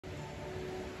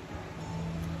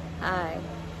Hi,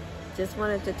 just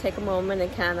wanted to take a moment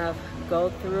and kind of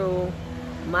go through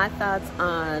my thoughts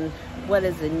on what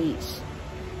is a niche.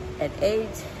 At age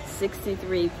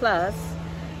 63 plus,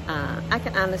 I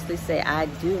can honestly say I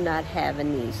do not have a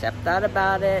niche. I've thought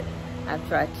about it, I've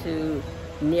tried to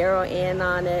narrow in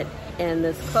on it, and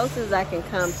as close as I can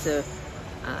come to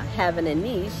having a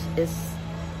niche is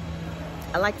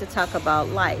I like to talk about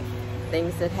life,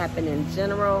 things that happen in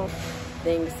general,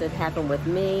 things that happen with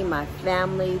me, my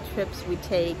family, trips we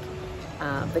take,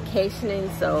 vacationing.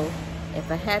 So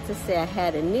if I had to say I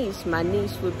had a niche, my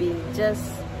niche would be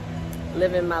just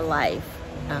living my life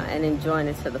and enjoying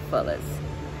it to the fullest.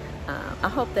 I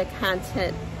hope that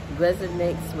content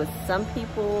resonates with some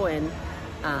people and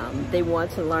they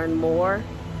want to learn more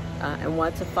and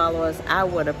want to follow us. I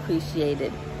would appreciate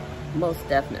it most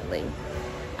definitely.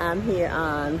 I'm here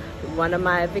on one of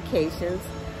my vacations.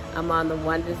 I'm on the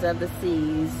Wonders of the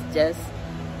Seas, just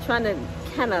trying to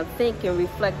kind of think and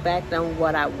reflect back on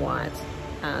what I want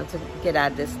to get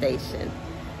out of this station.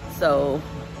 So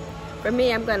for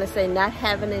me, I'm gonna say not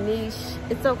having a niche,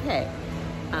 it's okay.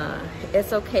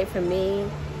 It's okay for me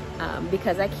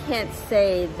because I can't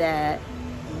say that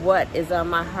what is on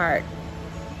my heart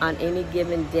on any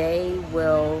given day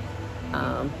will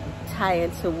tie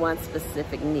into one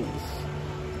specific niche.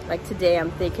 Like today,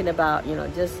 I'm thinking about,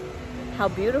 just how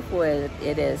beautiful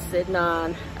it is sitting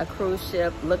on a cruise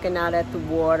ship, looking out at the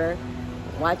water,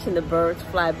 watching the birds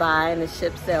fly by and the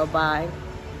ship sail by.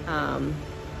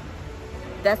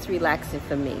 That's relaxing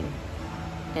for me.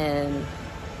 And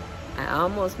I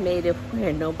almost made it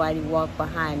where nobody walked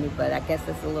behind me, but I guess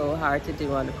it's a little hard to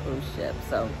do on a cruise ship.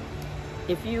 So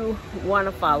if you want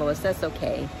to follow us, that's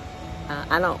okay.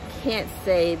 I can't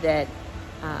say that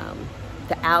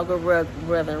the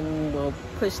algorithm will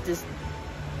push this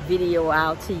video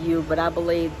out to you, but I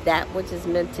believe that which is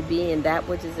meant to be and that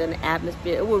which is in the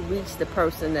atmosphere, it will reach the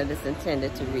person that it's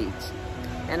intended to reach.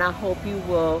 And I hope you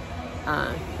will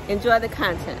enjoy the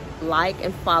content, like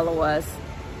and follow us,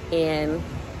 and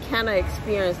kind of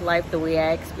experience life the way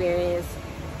I experiencing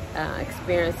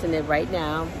it right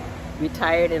now,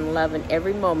 retired and loving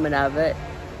every moment of it,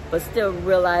 but still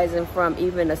realizing from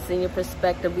even a senior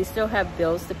perspective, we still have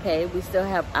bills to pay, we still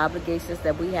have obligations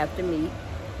that we have to meet.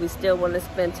 We still want to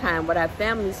spend time with our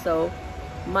family. So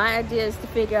my idea is to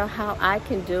figure out how I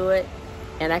can do it,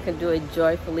 and I can do it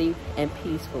joyfully and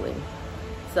peacefully.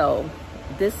 So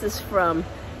this is from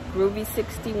Groovy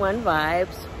 61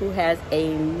 Vibes, who has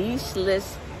a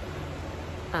niche-less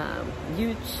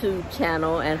YouTube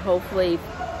channel and hopefully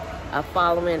a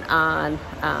following on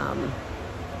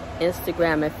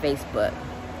Instagram and Facebook.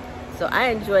 So I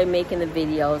enjoy making the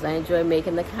videos, I enjoy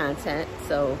making the content.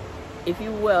 So if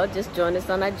you will, just join us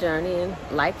on our journey and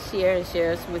like, share, and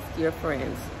share us with your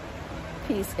friends.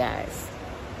 Peace, guys.